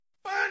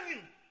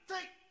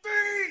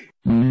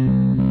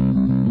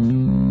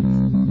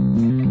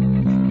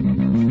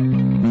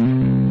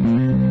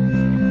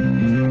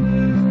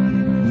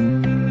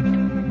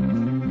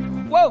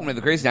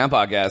the Crazy Town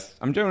Podcast.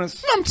 I'm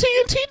Jonas. I'm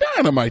TNT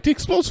Dynamite, the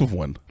explosive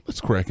one.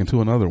 Let's crack into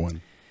another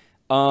one.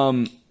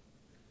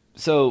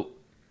 So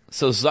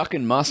Zuck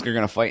and Musk are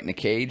going to fight in a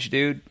cage,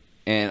 dude,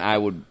 and I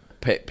would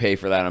pay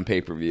for that on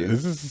pay-per-view.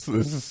 This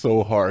is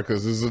so hard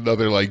because this is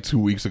another 2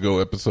 weeks ago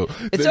episode.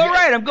 It's all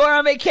right. I'm going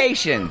on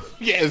vacation.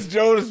 Yeah, it's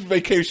Jonas'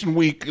 vacation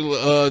week.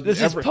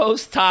 This is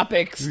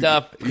post-topic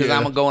stuff because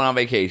I'm going on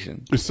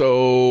vacation.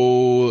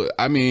 So,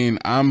 I mean,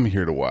 I'm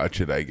here to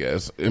watch it, I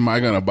guess. Am I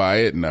going to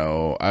buy it?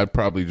 No. I'd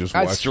probably just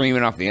watch I'd stream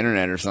it off the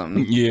internet or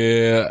something.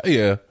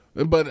 Yeah.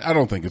 But I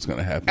don't think it's going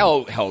to happen.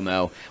 Oh, hell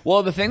no.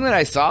 Well, the thing that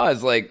I saw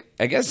is, I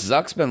guess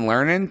Zuck's been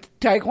learning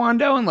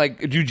Taekwondo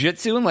and,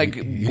 jiu-jitsu and,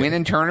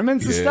 winning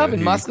tournaments and stuff,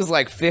 and Musk is,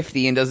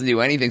 50 and doesn't do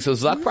anything, so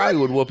Zuck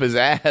probably would whoop his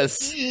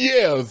ass.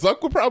 Yeah,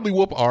 Zuck would probably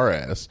whoop our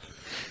ass.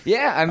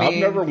 Yeah, I mean... I've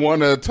never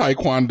won a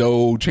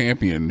Taekwondo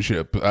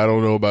championship. I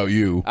don't know about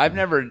you. I've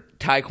never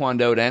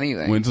Taekwondo'd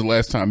anything. When's the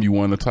last time you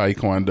won a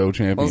Taekwondo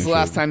championship? When was the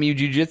last time you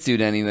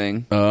jiu-jitsu'd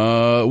anything?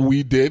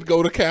 We did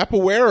go to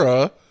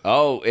Capoeira.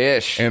 Oh,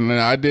 ish. And then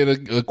I did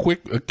a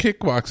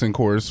kickboxing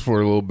course for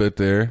a little bit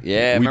there.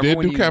 Yeah, we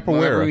did do Capoeira.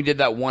 Remember when we did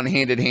that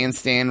one-handed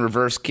handstand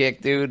reverse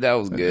kick, dude? That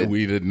was good.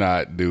 We did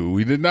not do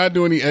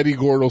any Eddie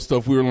Gordo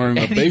stuff. We were learning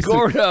the basics. Eddie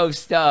Gordo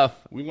stuff.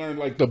 We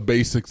learned the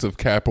basics of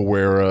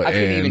Capoeira. I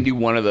couldn't even do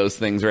one of those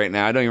things right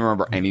now. I don't even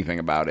remember anything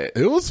about it.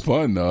 It was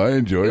fun though. I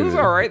enjoyed it. It was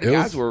all right. The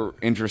guys were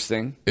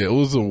interesting. It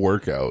was a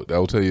workout.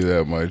 I'll tell you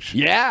that much.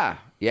 Yeah,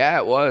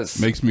 it was.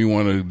 Makes me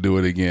want to do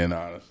it again,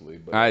 honestly.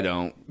 But I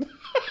don't.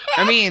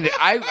 I mean,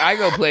 I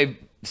go play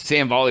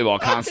sand volleyball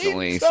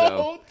constantly,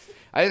 so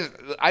I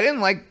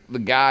didn't like the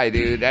guy,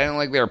 dude. I didn't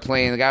like they were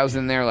playing. The guy was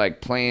in there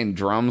playing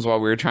drums while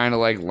we were trying to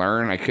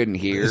learn. I couldn't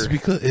hear. It's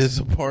because it's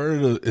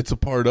a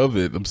part of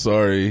it. I'm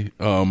sorry.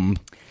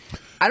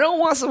 I don't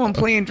want someone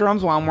playing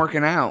drums while I'm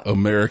working out.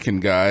 American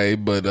guy,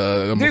 but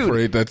I'm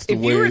afraid that's the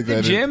way that. If you were at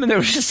the gym and there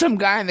was just some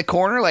guy in the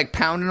corner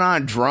pounding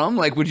on a drum,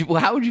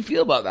 how would you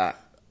feel about that?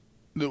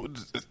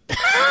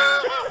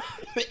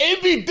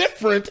 It'd be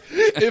different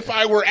if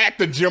I were at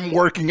the gym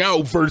working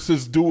out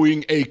versus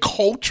doing a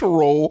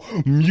cultural,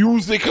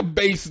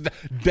 music-based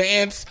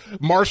dance,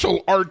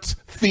 martial arts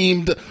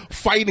themed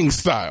fighting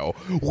style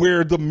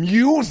where the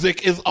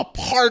music is a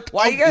part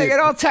Why of you gotta it. get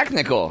all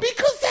technical?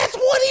 Because that's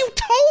what you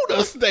told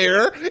us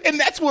there, and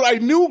that's what I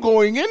knew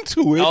going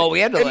into it. Oh,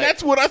 we had to and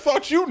that's what I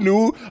thought you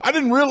knew. I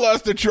didn't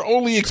realize that your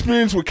only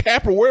experience with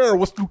Capoeira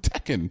was through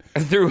Tekken.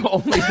 Through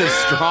only the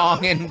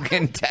strong and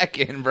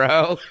Tekken,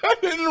 bro. I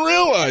didn't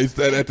realize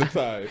that at the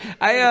time.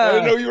 I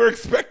didn't know you were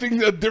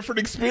expecting a different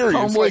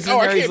experience. I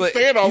can't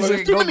stand all this.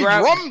 There's too many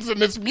drums in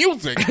this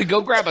music.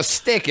 Go grab a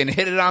stick and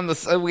hit it on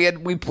the.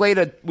 We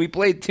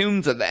played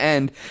tunes at the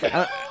end.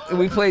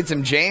 We played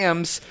some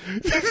jams.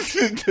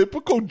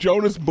 Typical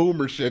Jonas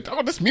Boomer shit.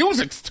 Oh, this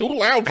music's too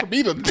loud for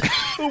me to do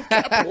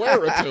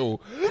Capoeira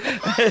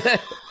to.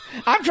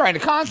 I'm trying to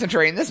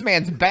concentrate, and this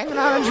man's banging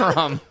on a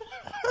drum.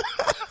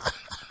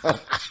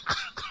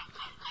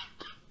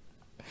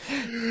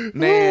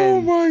 Man,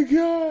 oh my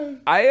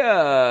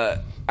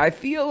god! I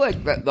feel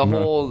like the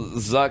whole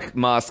Zuck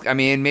Musk. I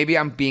mean, maybe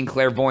I'm being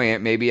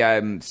clairvoyant. Maybe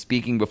I'm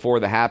speaking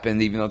before that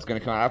happened, even though it's going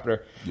to come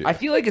after. Yeah. I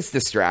feel like it's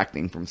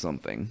distracting from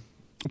something.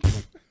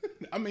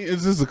 I mean,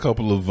 it's just a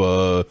couple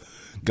of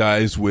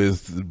guys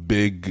with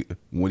big,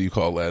 what do you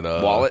call that?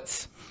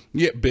 Wallets.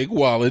 Yeah, big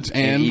wallets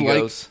and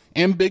egos.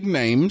 And big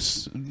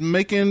names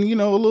making,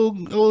 a little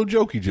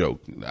jokey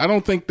joke. I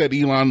don't think that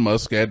Elon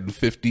Musk at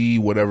 50,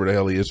 whatever the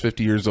hell he is,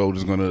 50 years old,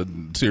 is going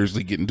to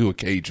seriously get into a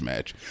cage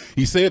match.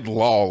 He said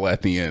lol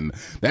at the end.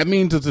 That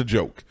means it's a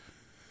joke.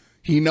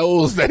 He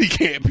knows that he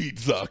can't beat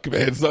Zuck,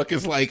 man. Zuck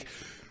is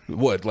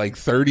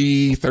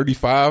 30,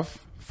 35,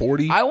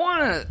 40?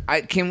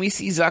 Can we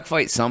see Zuck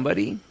fight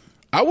somebody?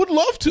 I would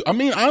love to. I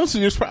mean, honestly,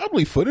 there's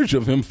probably footage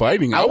of him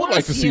fighting. I would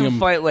like to see him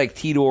fight like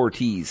Tito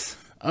Ortiz.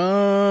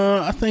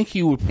 I think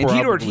he would probably. And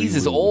Tito Ortiz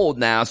is old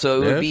now,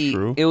 so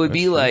it would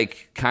be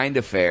kind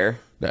of fair.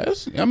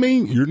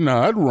 You're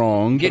not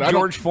wrong. Get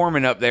George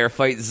Foreman up there,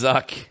 fight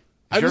Zuck.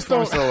 I don't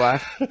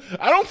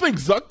think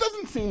Zuck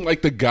doesn't seem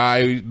like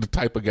the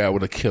type of guy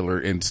with a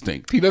killer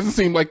instinct. He doesn't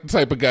seem like the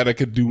type of guy that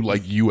could do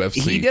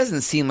UFC. He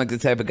doesn't seem like the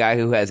type of guy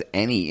who has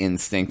any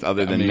instinct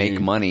other than make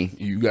money.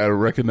 You got to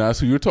recognize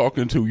who you're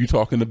talking to. You're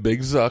talking to Big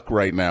Zuck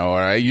right now, all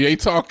right? You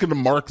ain't talking to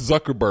Mark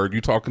Zuckerberg.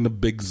 You're talking to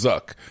Big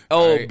Zuck.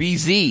 Oh, right?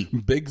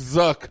 BZ. Big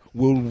Zuck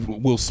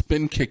will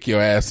spin kick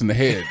your ass in the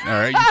head, all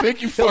right? You think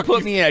He'll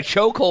put me in a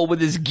chokehold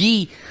with his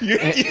gi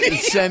and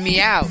send me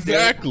out.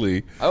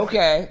 Exactly. Dude.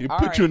 Okay. You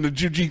put you in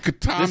the Juji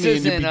Katami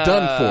and you'd be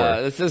done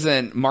for. This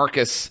isn't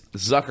Marcus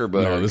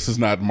Zuckerberg. No, this is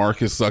not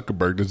Marcus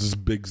Zuckerberg. This is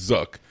Big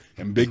Zuck.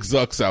 And Big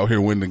Zuck's out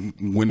here winning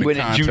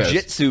contest.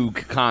 Jiu-jitsu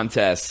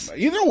contests.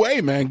 Either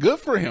way, man, good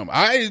for him.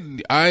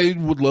 I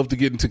would love to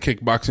get into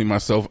kickboxing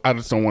myself. I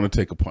just don't want to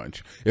take a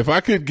punch. If I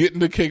could get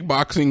into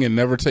kickboxing and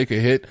never take a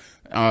hit,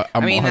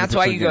 that's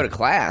why you go to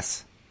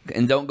class.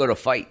 And don't go to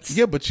fights.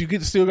 Yeah, but you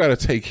still got to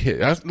take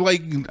hits. I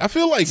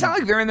feel like it's not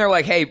like they're in there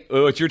like, hey,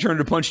 it's your turn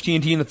to punch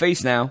TNT in the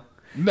face now.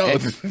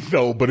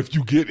 No, but if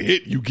you get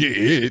hit, you get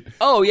hit.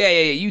 Oh, yeah.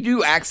 You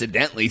do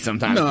accidentally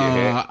sometimes get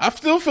hit. I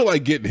still feel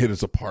like getting hit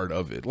is a part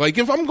of it. Like,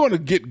 if I'm going to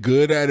get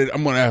good at it,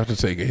 I'm going to have to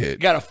take a hit. You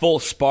got a full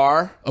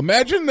spar.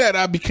 Imagine that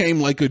I became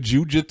like a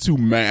jiu-jitsu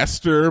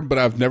master, but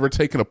I've never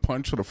taken a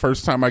punch. So the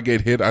first time I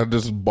get hit, I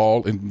just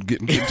bawl and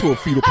get into a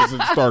fetal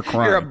position and start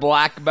crying. You're a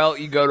black belt.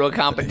 You go to a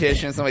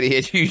competition, somebody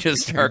hits you, you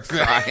just start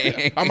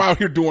crying. I'm out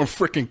here doing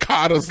freaking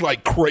katas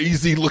like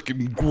crazy,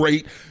 looking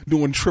great,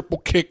 doing triple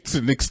kicks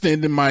and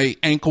extending my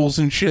ankles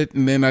and shit,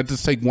 and then I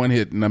just take one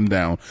hit and I'm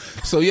down.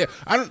 So yeah,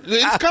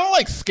 it's kind of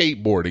like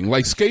skateboarding.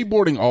 Like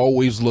skateboarding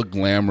always looked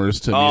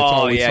glamorous to me.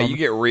 Oh yeah, you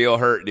get real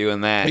hurt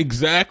doing that.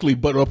 Exactly,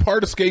 but a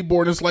part of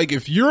skateboarding is like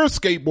if you're a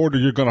skateboarder,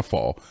 you're gonna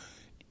fall.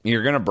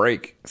 You're gonna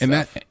break, and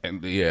that's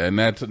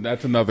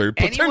another.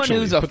 Anyone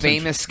who's a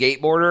famous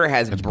skateboarder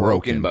has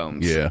broken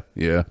bones. Yeah,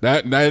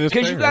 that is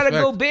because you got to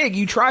go big.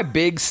 You try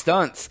big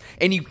stunts,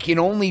 and you can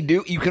only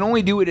do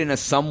it in a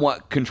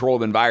somewhat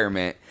controlled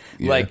environment.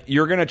 Yeah. Like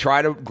you're gonna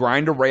try to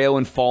grind a rail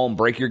and fall and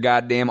break your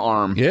goddamn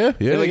arm. Yeah.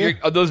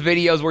 Those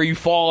videos where you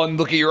fall and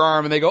look at your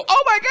arm and they go,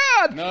 "Oh my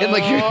god!" No,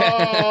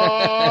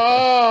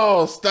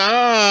 and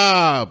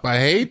stop! I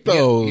hate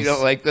those. You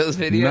don't like those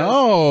videos?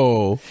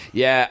 No.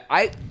 Yeah,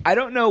 I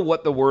don't know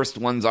what the worst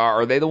ones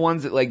are. Are they the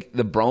ones that like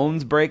the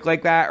bones break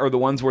like that, or the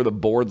ones where the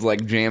boards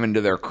like jam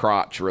into their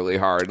crotch really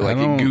hard, like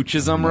it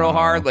gooches them real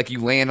hard, like you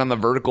land on the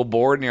vertical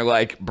board and you're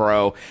like,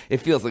 bro, it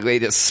feels like they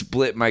just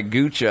split my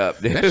gooch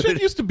up, dude. That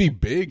shit used to be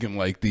big in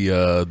like the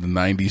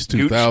 90s,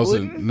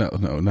 2000.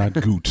 No, not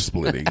gooch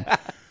splitting.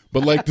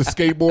 But like the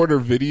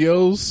skateboarder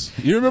videos,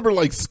 you remember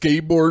like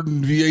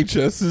skateboarding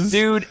VHSs?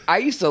 Dude, I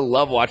used to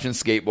love watching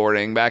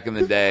skateboarding back in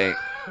the day.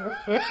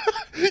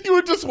 You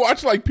would just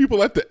watch like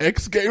people at the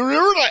X Games.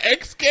 Remember the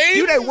X Games?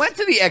 Dude, I went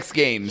to the X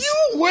Games.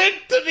 You went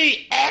to the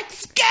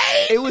X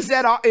Games? It was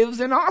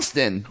in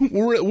Austin.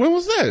 When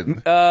was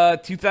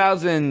that?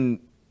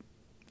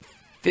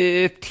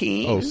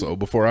 2015. Oh, so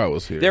before I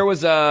was here.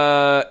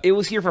 It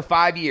was here for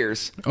 5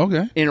 years.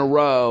 Okay. In a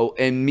row,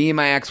 and me and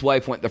my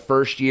ex-wife went the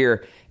first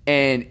year,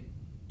 and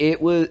it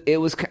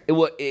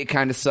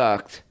kind of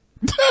sucked.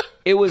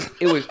 It was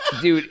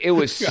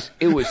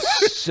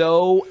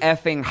so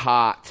effing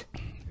hot.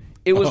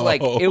 It was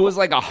like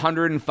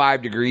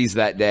 105 degrees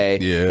that day.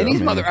 Yeah, and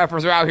these mother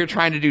effers are out here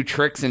trying to do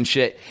tricks and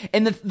shit.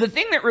 And the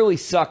thing that really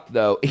sucked,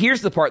 though,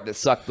 here's the part that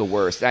sucked the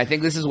worst. And I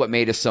think this is what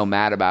made us so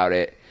mad about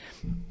it.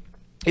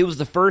 It was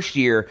the first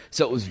year,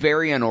 so it was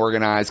very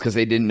unorganized because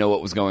they didn't know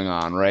what was going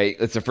on, right?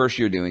 It's the first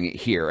year doing it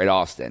here at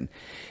Austin.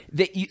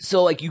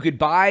 So you could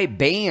buy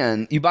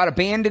you bought a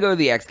band to go to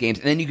the X Games,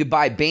 and then you could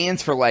buy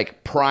bands for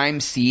like prime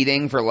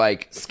seating for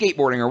like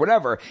skateboarding or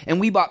whatever. And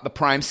we bought the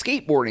prime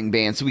skateboarding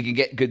band so we could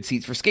get good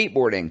seats for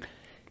skateboarding.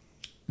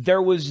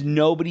 There was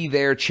nobody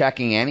there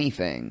checking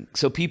anything.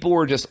 So people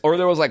were or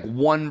there was like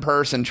one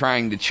person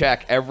trying to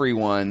check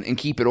everyone and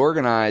keep it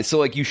organized. So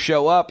like you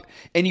show up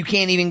and you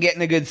can't even get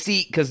in a good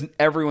seat because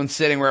everyone's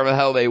sitting wherever the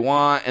hell they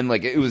want. And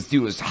like it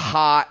was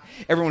hot.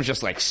 Everyone's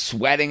just like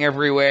sweating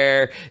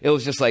everywhere. It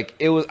was just like,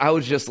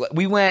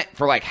 we went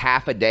for like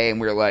half a day and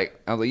we were like,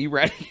 I was like, you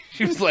ready?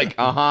 She was like,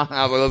 uh-huh.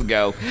 I was like, let's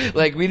go.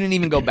 Like we didn't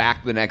even go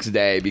back the next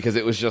day because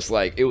it was just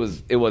like, it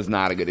was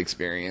not a good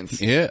experience.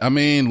 Yeah. I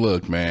mean,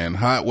 look, man,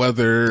 hot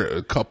weather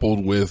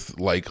coupled with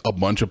like a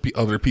bunch of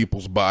other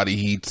people's body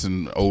heats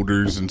and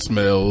odors and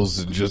smells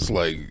and just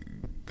like,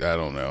 I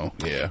don't know.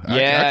 Yeah.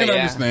 I can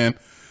understand.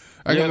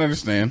 I can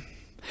understand.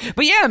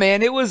 But yeah,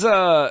 man, it was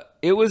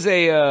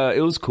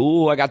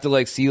cool. I got to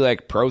like see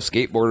like pro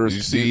skateboarders. Did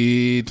you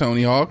see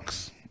Tony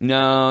Hawk's?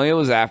 No, it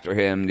was after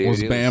him, dude.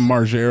 Was Bam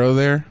Margera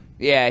there?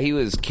 Yeah, he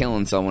was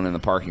killing someone in the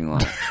parking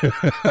lot.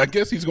 I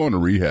guess he's going to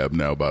rehab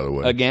now, by the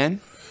way. Again?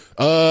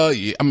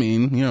 Yeah, I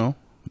mean, you know.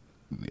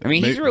 I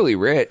mean, he's really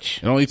rich.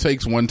 It only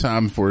takes one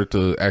time for it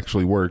to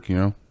actually work, you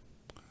know?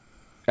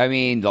 I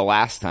mean, the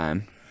last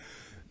time.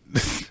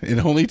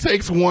 It only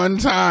takes one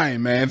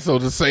time, man. So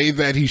to say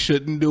that he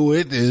shouldn't do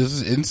it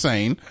is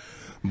insane.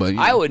 But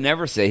I would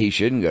never say he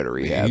shouldn't go to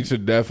rehab. He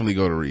should definitely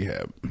go to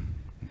rehab.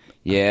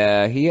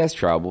 Yeah, he has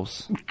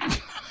troubles.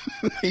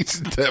 He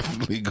should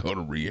definitely go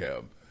to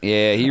rehab.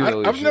 Yeah, he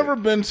really I've never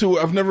been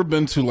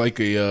to like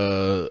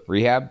a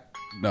rehab.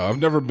 No, I've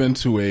never been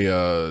to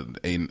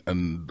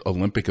an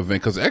Olympic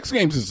event because X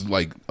Games is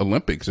like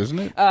Olympics, isn't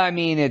it? I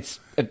mean,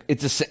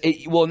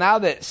 well, now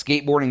that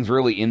skateboarding's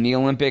really in the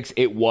Olympics,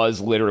 it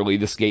was literally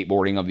the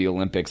skateboarding of the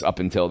Olympics up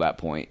until that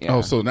point. Yeah.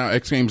 Oh, so now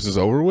X Games is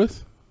over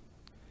with?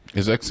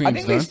 Is X Games? I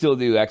think they still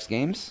do X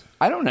Games.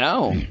 I don't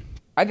know.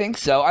 I think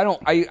so. I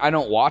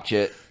don't watch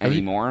it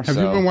anymore. Have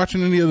you been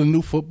watching any of the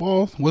new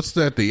football? What's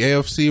that? The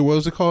AFC? What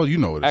was it called? You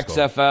know what it's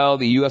XFL, called.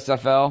 The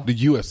USFL. The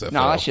USFL.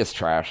 No, that's just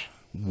trash.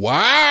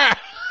 Why?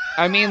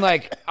 I mean,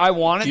 like, I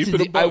want it to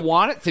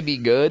be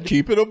good.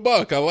 Keep it a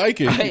buck. I like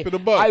it. Keep it a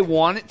buck. I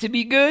want it to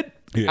be good.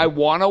 Yeah. I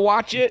want to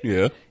watch it.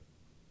 Yeah.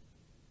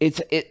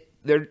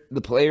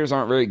 The players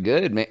aren't very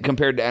good, man,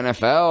 compared to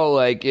NFL.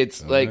 Like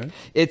it's like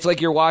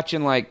you're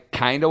watching like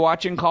kind of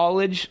watching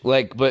college,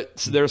 like, but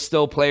there's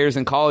still players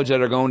in college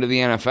that are going to the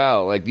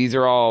NFL. Like, these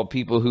are all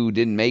people who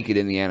didn't make it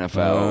in the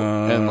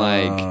NFL, and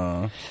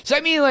like, so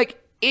I mean, like,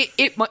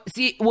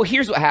 see, well,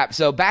 here's what happened.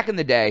 So back in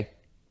the day,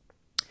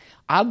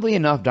 oddly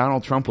enough,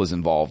 Donald Trump was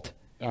involved.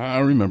 I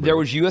remember there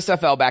was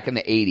USFL back in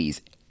the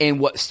 80s, and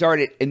what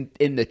started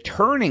in the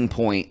turning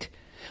point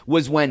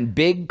was when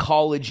big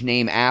college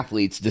name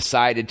athletes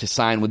decided to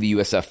sign with the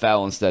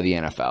USFL instead of the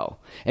NFL.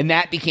 And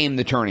that became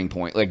the turning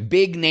point. Like,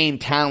 big name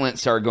talent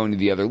started going to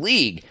the other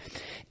league.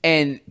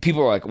 And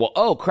people were like, well,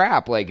 oh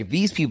crap, like if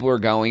these people are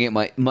going, it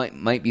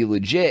might be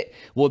legit.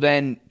 Well,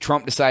 then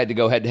Trump decided to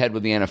go head to head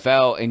with the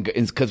NFL, and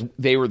because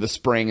they were the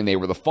spring and they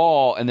were the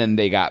fall, and then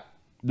the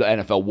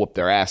NFL whooped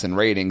their ass in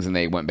ratings and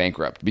they went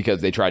bankrupt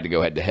because they tried to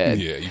go head to head.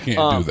 Yeah, you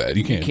can't do that.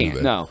 You can't do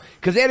that. No,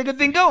 because they had a good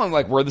thing going.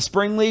 Like, we're the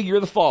spring league, you're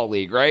the fall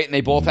league, right? And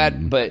they both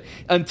had, but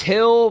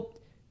until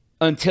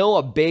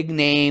a big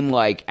name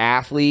like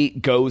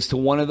athlete goes to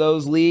one of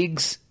those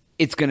leagues,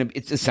 it's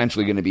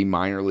essentially gonna be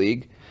minor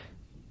league.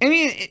 I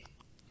mean,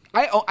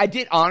 I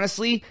did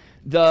honestly.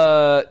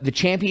 The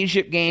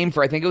championship game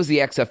for, I think it was the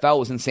XFL,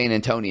 was in San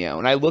Antonio,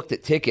 and I looked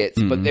at tickets,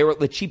 but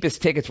the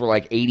cheapest tickets were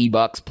like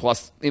 $80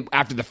 plus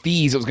after the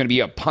fees. It was going to be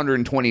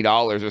 $120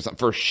 or something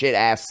for shit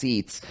ass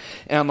seats,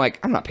 and I'm like,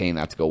 I'm not paying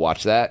that to go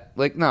watch that.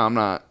 Like, no, I'm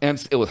not.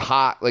 And it was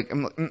hot. Like,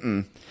 I'm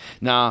like,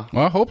 nah.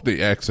 Well, I hope the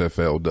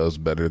XFL does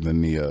better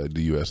than the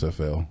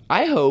USFL.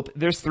 I hope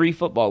there's 3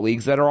 football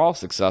leagues that are all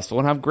successful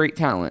and have great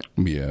talent.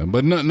 Yeah,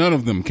 but none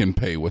of them can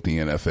pay what the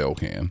NFL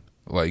can.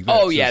 Like,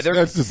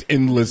 that's just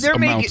endless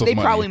amounts of money.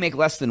 They probably make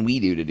less than we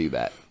do to do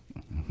that.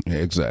 Yeah,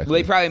 exactly.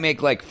 They probably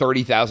make like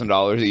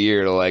 $30,000 a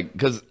year to, like,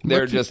 because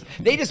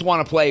they just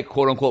want to play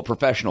quote unquote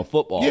professional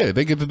football. Yeah,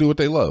 they get to do what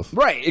they love.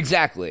 Right,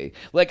 exactly.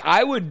 Like,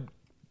 I would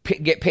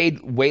get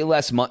paid way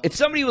less money if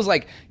somebody was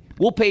like,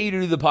 we'll pay you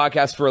to do the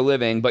podcast for a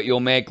living, but you'll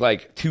make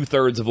like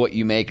 2/3 of what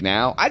you make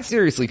now. I'd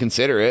seriously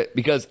consider it,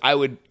 because I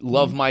would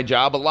love my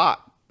job a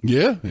lot.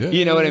 Yeah.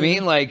 You know what I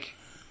mean? Like.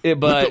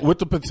 But with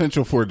the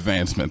potential for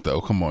advancement,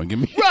 though, come on, give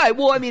me right.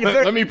 Well, I mean,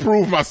 let me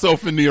prove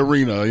myself in the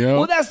arena. You know,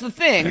 well, that's the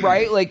thing,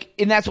 right? Like,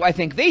 and that's why I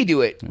think they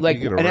do it.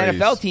 Like, an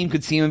NFL team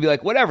could see him and be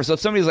like, whatever. So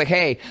if somebody's like,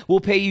 hey, we'll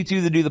pay you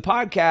to do the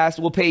podcast,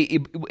 we'll pay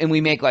you, and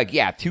we make like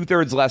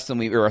 2/3 less than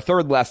or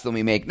 1/3 less than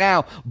we make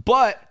now,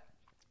 but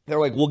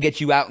they're like, we'll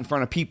get you out in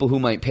front of people who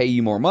might pay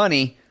you more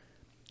money.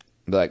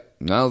 Be like,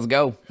 no, let's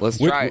go. Let's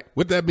try it.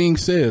 With that being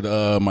said,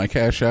 my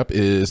Cash App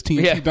is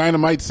TNT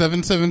Dynamite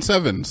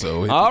 777.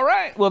 So all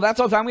right. Well,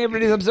 that's all the time we have for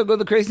today's episode. Go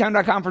to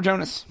thecrazytown.com for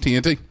Jonas.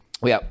 TNT.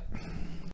 Yep.